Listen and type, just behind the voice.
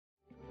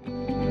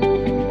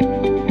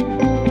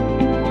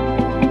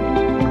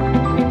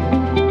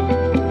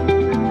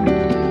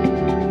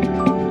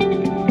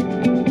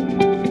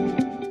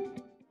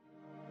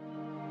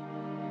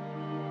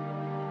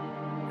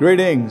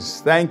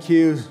Greetings. Thank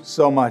you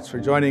so much for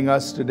joining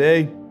us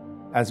today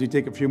as we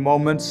take a few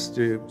moments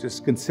to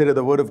just consider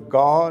the Word of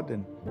God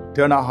and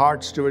turn our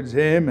hearts towards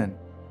Him and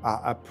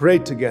pray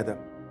together.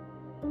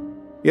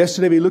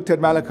 Yesterday we looked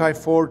at Malachi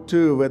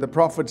 4:2, where the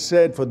prophet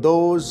said, "For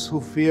those who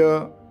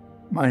fear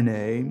my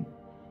name,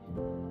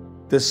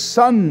 the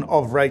Son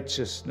of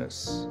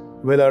Righteousness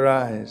will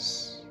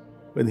arise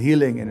with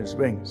healing in His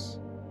wings."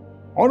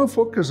 I want to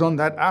focus on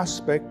that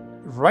aspect,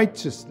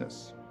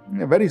 righteousness.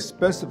 Very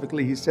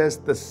specifically, he says,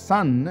 the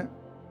Son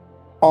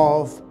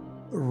of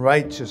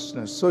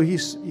Righteousness. So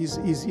he's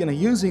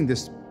using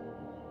this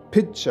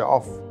picture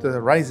of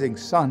the rising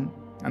sun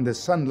and the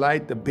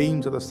sunlight, the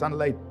beams of the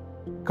sunlight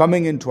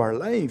coming into our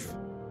life.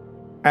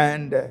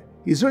 And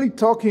he's really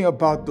talking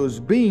about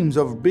those beams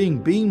of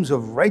being beams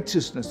of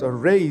righteousness or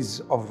rays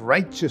of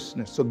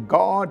righteousness. So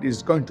God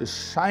is going to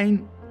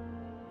shine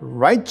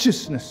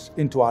righteousness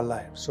into our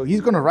lives. So He's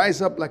going to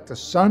rise up like the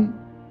sun.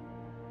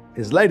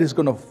 His light is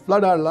going to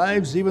flood our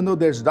lives even though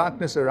there's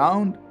darkness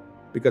around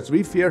because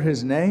we fear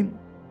His name.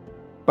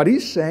 But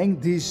He's saying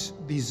these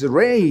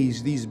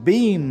rays, these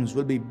beams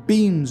will be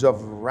beams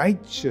of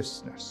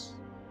righteousness.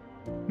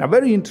 Now,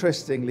 very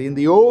interestingly, in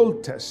the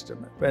Old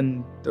Testament,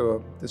 when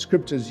the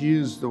scriptures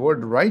use the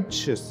word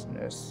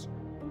righteousness,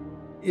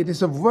 it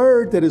is a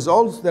word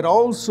that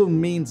also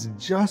means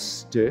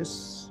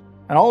justice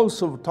and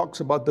also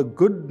talks about the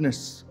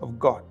goodness of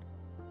God.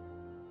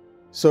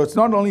 So it's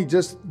not only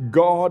just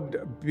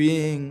God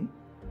being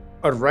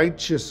a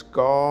righteous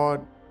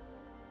God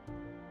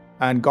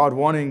and God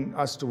wanting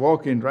us to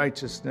walk in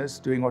righteousness,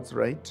 doing what's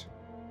right,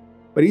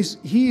 but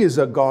He is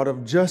a God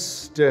of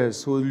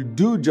justice who will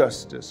do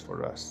justice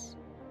for us.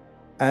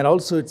 And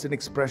also it's an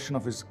expression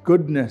of His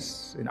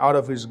goodness. And out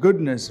of His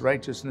goodness,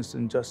 righteousness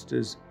and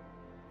justice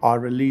are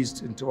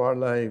released into our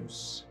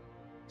lives.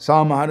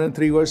 Psalm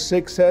 103 verse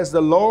 6 says, "The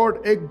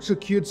Lord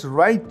executes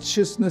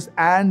righteousness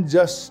and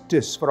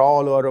justice for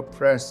all who are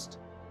oppressed."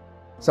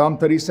 Psalm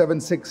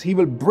 37:6, "He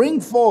will bring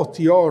forth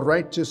your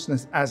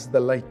righteousness as the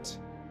light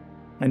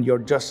and your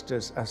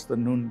justice as the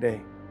noonday."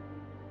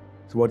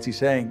 So what's He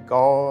saying?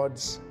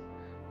 God's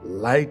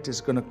light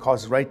is going to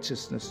cause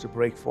righteousness to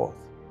break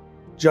forth,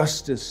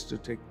 justice to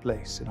take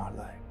place in our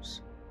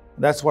lives.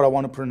 And that's what I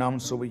want to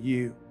pronounce over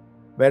you.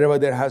 Wherever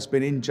there has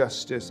been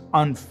injustice,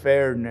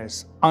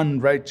 unfairness,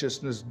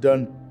 unrighteousness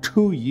done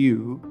to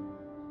you,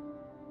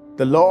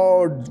 the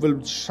Lord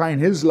will shine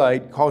His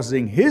light,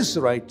 causing His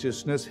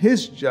righteousness,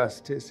 His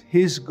justice,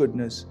 His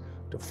goodness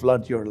to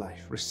flood your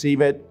life.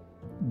 Receive it.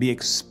 Be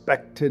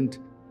expectant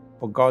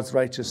for God's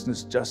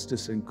righteousness,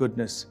 justice, and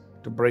goodness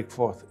to break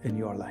forth in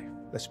your life.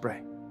 Let's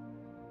pray.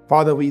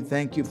 Father, we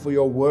thank You for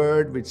Your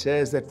word, which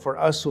says that for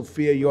us who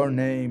fear Your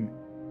name,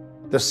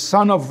 the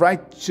Son of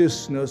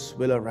Righteousness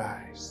will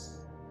arise.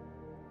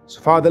 So,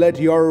 Father, let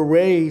Your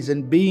rays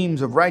and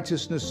beams of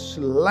righteousness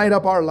light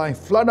up our life,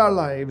 flood our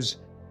lives,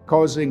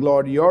 causing,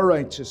 Lord, Your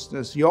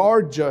righteousness,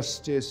 Your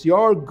justice,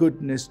 Your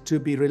goodness to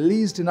be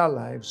released in our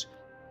lives.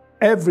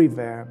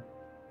 Everywhere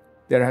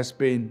there has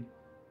been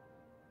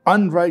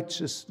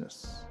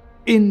unrighteousness,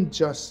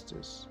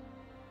 injustice,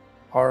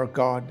 or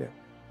God,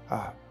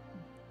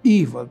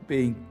 evil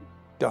being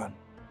done,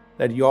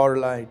 let Your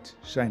light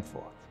shine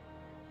forth.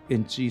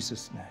 In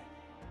Jesus' name,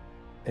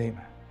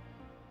 amen.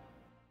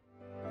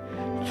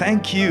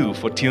 Thank you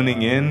for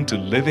tuning in to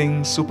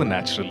Living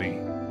Supernaturally.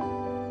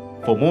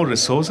 For more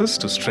resources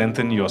to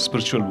strengthen your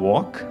spiritual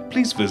walk,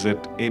 please visit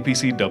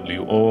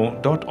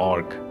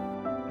apcwo.org.